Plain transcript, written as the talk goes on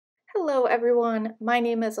Hello everyone, my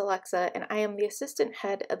name is Alexa and I am the Assistant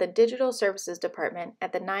Head of the Digital Services Department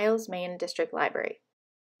at the Niles, Maine District Library.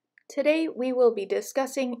 Today we will be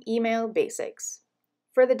discussing email basics.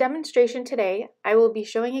 For the demonstration today, I will be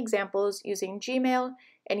showing examples using Gmail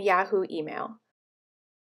and Yahoo email.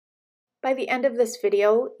 By the end of this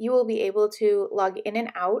video, you will be able to log in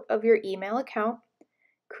and out of your email account,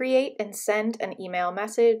 create and send an email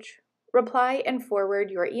message, reply and forward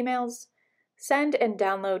your emails, send and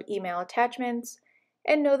download email attachments,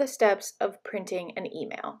 and know the steps of printing an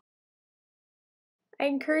email. I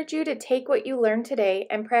encourage you to take what you learned today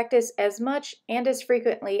and practice as much and as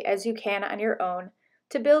frequently as you can on your own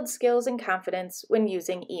to build skills and confidence when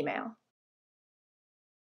using email.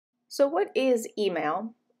 So what is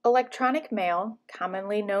email? Electronic mail,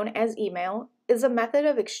 commonly known as email, is a method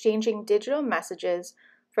of exchanging digital messages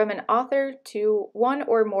from an author to one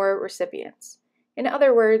or more recipients. In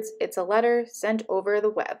other words, it's a letter sent over the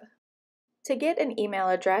web. To get an email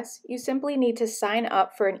address, you simply need to sign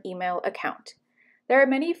up for an email account. There are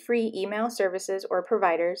many free email services or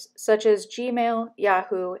providers, such as Gmail,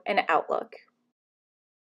 Yahoo, and Outlook.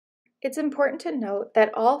 It's important to note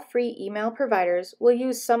that all free email providers will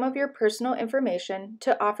use some of your personal information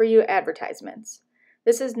to offer you advertisements.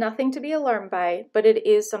 This is nothing to be alarmed by, but it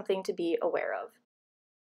is something to be aware of.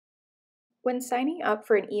 When signing up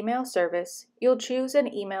for an email service, you'll choose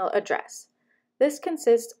an email address. This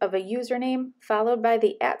consists of a username followed by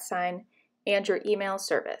the @ and your email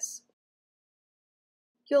service.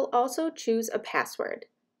 You'll also choose a password.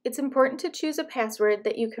 It's important to choose a password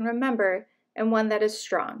that you can remember and one that is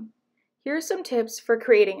strong. Here are some tips for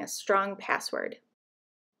creating a strong password.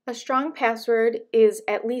 A strong password is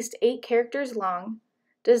at least 8 characters long,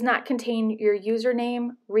 does not contain your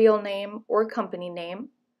username, real name, or company name,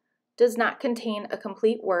 does not contain a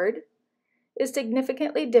complete word, is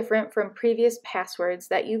significantly different from previous passwords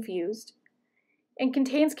that you've used, and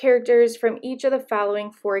contains characters from each of the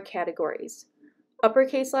following 4 categories: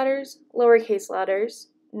 uppercase letters, lowercase letters,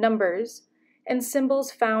 numbers, and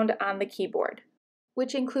symbols found on the keyboard,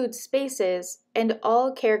 which includes spaces and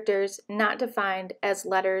all characters not defined as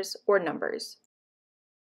letters or numbers.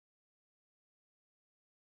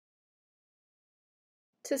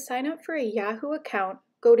 To sign up for a Yahoo account,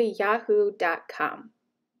 go to yahoo.com.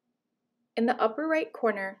 In the upper right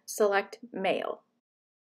corner, select Mail.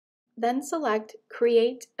 Then select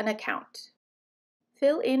Create an Account.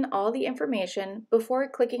 Fill in all the information before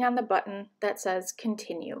clicking on the button that says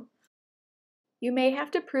Continue. You may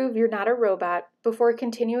have to prove you're not a robot before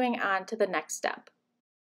continuing on to the next step.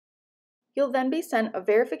 You'll then be sent a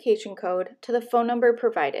verification code to the phone number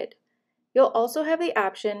provided. You'll also have the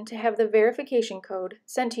option to have the verification code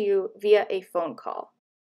sent to you via a phone call.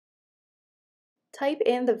 Type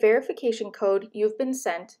in the verification code you've been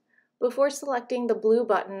sent before selecting the blue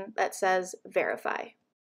button that says Verify.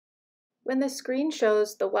 When the screen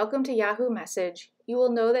shows the Welcome to Yahoo message, you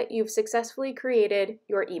will know that you've successfully created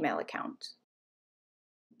your email account.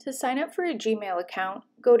 To sign up for a Gmail account,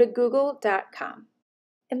 go to google.com.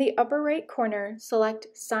 In the upper right corner, select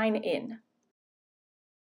Sign In.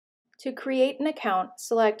 To create an account,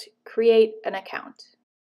 select Create an Account.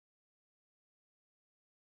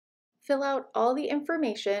 Fill out all the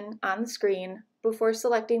information on the screen before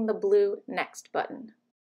selecting the blue Next button.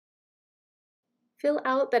 Fill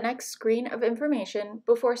out the next screen of information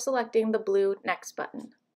before selecting the blue Next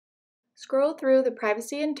button. Scroll through the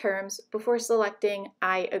privacy and terms before selecting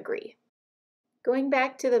I agree. Going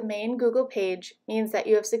back to the main Google page means that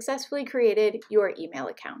you have successfully created your email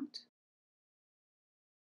account.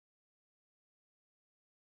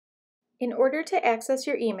 In order to access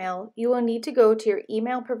your email, you will need to go to your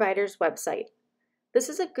email provider's website. This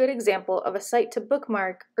is a good example of a site to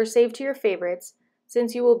bookmark or save to your favorites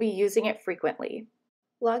since you will be using it frequently.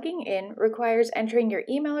 Logging in requires entering your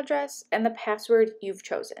email address and the password you've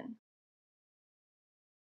chosen.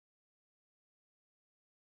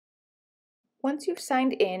 Once you've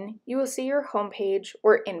signed in, you will see your homepage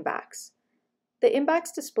or inbox. The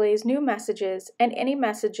inbox displays new messages and any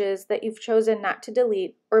messages that you've chosen not to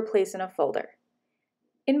delete or place in a folder.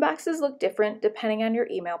 Inboxes look different depending on your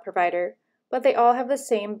email provider, but they all have the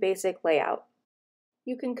same basic layout.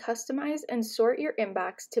 You can customize and sort your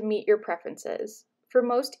inbox to meet your preferences. For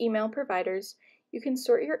most email providers, you can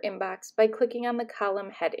sort your inbox by clicking on the column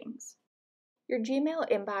headings. Your Gmail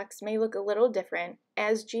inbox may look a little different,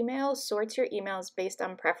 as Gmail sorts your emails based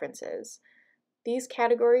on preferences. These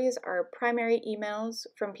categories are primary emails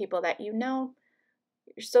from people that you know,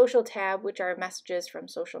 your social tab, which are messages from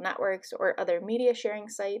social networks or other media sharing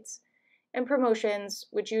sites, and promotions,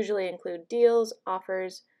 which usually include deals,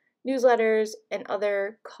 offers, newsletters, and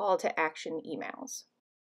other call to action emails.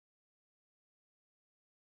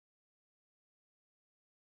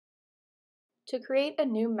 To create a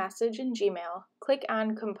new message in Gmail, click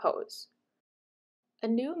on Compose. A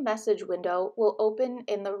new message window will open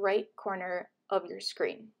in the right corner of your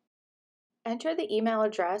screen. Enter the email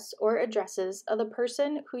address or addresses of the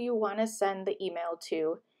person who you want to send the email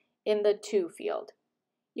to in the To field.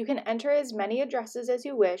 You can enter as many addresses as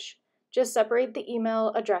you wish, just separate the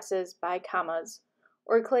email addresses by commas,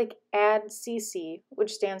 or click Add CC,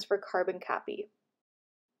 which stands for carbon copy.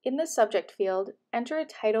 In the subject field, enter a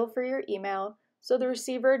title for your email so the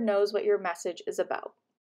receiver knows what your message is about.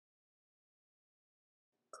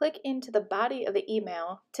 Click into the body of the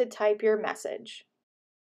email to type your message.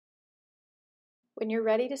 When you're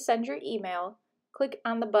ready to send your email, click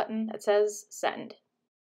on the button that says Send.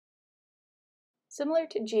 Similar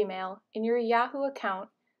to Gmail, in your Yahoo account,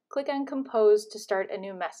 click on Compose to start a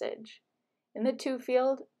new message. In the To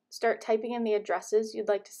field, start typing in the addresses you'd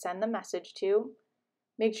like to send the message to.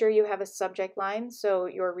 Make sure you have a subject line so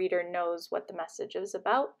your reader knows what the message is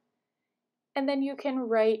about. And then you can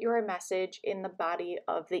write your message in the body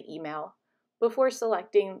of the email before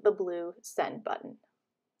selecting the blue Send button.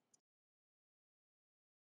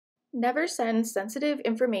 Never send sensitive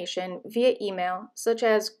information via email, such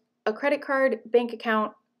as a credit card, bank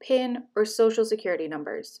account, PIN, or social security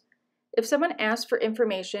numbers. If someone asks for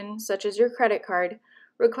information, such as your credit card,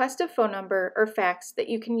 request a phone number or fax that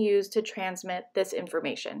you can use to transmit this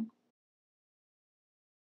information.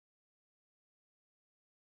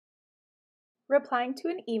 Replying to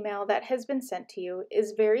an email that has been sent to you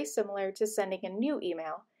is very similar to sending a new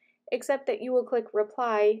email, except that you will click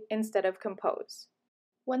Reply instead of Compose.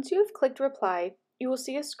 Once you have clicked Reply, you will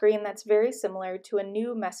see a screen that's very similar to a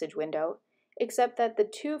new message window, except that the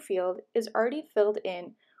To field is already filled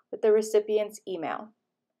in with the recipient's email.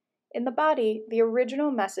 In the body, the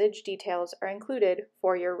original message details are included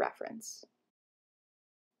for your reference.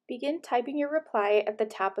 Begin typing your reply at the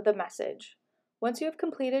top of the message. Once you have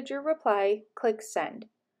completed your reply, click Send.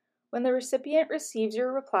 When the recipient receives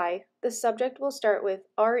your reply, the subject will start with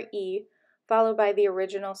RE followed by the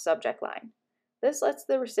original subject line. This lets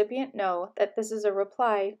the recipient know that this is a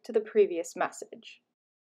reply to the previous message.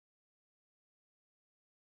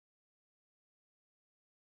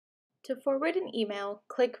 To forward an email,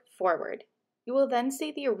 click Forward. You will then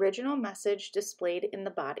see the original message displayed in the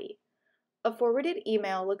body. A forwarded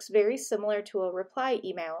email looks very similar to a reply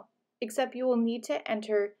email, except you will need to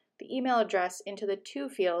enter the email address into the To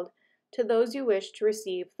field to those you wish to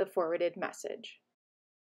receive the forwarded message.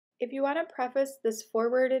 If you want to preface this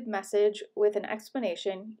forwarded message with an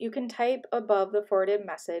explanation, you can type above the forwarded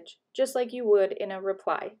message, just like you would in a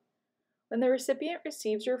reply. When the recipient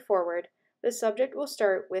receives your forward, the subject will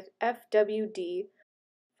start with FWD,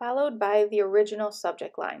 followed by the original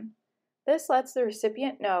subject line. This lets the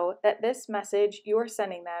recipient know that this message you are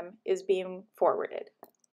sending them is being forwarded.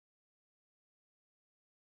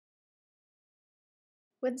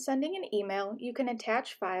 When sending an email, you can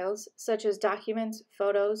attach files such as documents,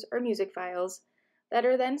 photos, or music files that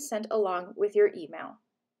are then sent along with your email.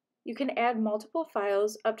 You can add multiple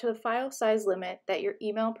files up to the file size limit that your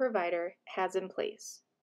email provider has in place.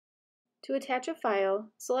 To attach a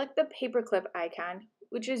file, select the paperclip icon,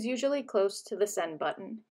 which is usually close to the Send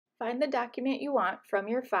button. Find the document you want from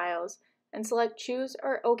your files and select Choose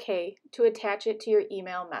or OK to attach it to your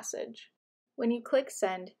email message. When you click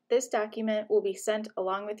Send, this document will be sent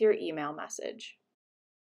along with your email message.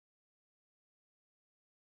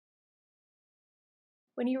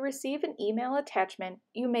 When you receive an email attachment,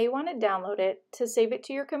 you may want to download it to save it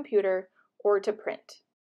to your computer or to print.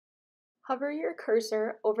 Hover your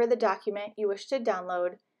cursor over the document you wish to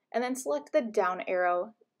download and then select the down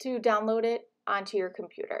arrow to download it onto your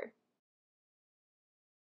computer.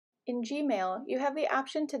 In Gmail, you have the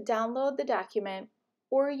option to download the document,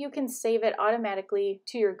 or you can save it automatically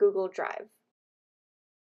to your Google Drive.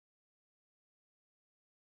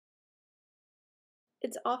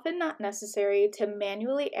 It's often not necessary to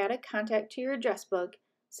manually add a contact to your address book,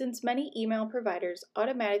 since many email providers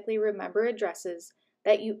automatically remember addresses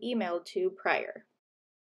that you emailed to prior.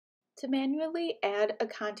 To manually add a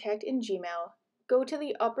contact in Gmail, go to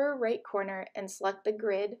the upper right corner and select the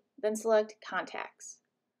grid, then select Contacts.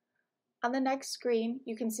 On the next screen,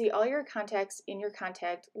 you can see all your contacts in your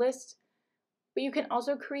contact list, but you can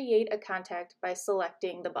also create a contact by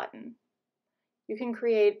selecting the button. You can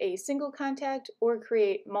create a single contact or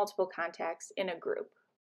create multiple contacts in a group.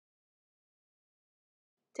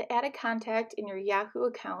 To add a contact in your Yahoo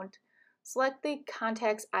account, select the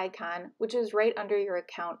contacts icon, which is right under your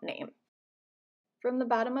account name. From the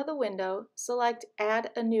bottom of the window, select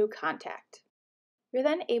Add a new contact. You're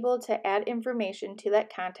then able to add information to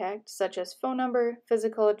that contact, such as phone number,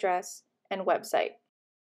 physical address, and website.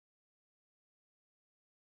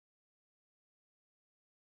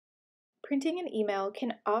 printing an email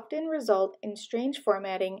can often result in strange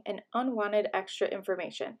formatting and unwanted extra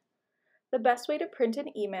information. The best way to print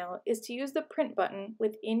an email is to use the print button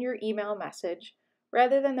within your email message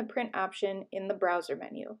rather than the print option in the browser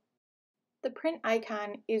menu. The print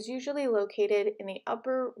icon is usually located in the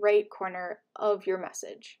upper right corner of your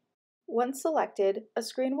message. Once selected, a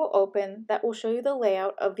screen will open that will show you the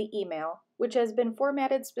layout of the email, which has been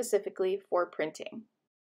formatted specifically for printing.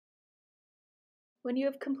 When you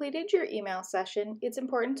have completed your email session, it's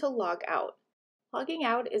important to log out. Logging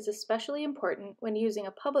out is especially important when using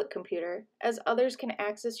a public computer, as others can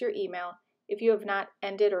access your email if you have not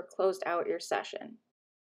ended or closed out your session.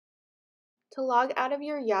 To log out of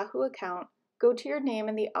your Yahoo account, go to your name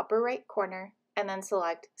in the upper right corner and then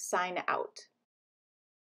select Sign Out.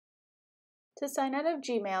 To sign out of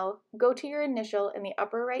Gmail, go to your initial in the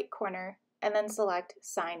upper right corner and then select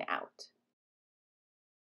Sign Out.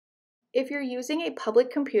 If you're using a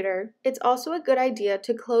public computer, it's also a good idea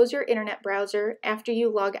to close your internet browser after you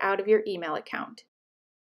log out of your email account.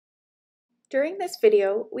 During this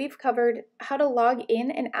video, we've covered how to log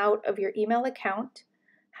in and out of your email account,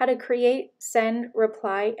 how to create, send,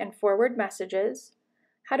 reply, and forward messages,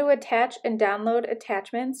 how to attach and download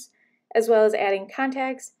attachments, as well as adding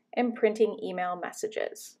contacts and printing email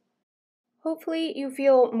messages. Hopefully, you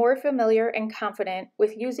feel more familiar and confident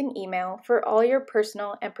with using email for all your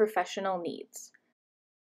personal and professional needs.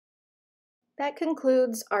 That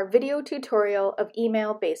concludes our video tutorial of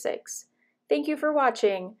email basics. Thank you for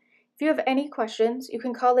watching. If you have any questions, you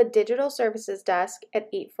can call the Digital Services Desk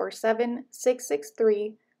at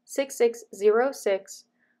 847-663-6606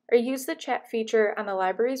 or use the chat feature on the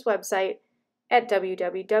library's website at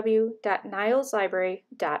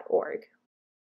www.nileslibrary.org.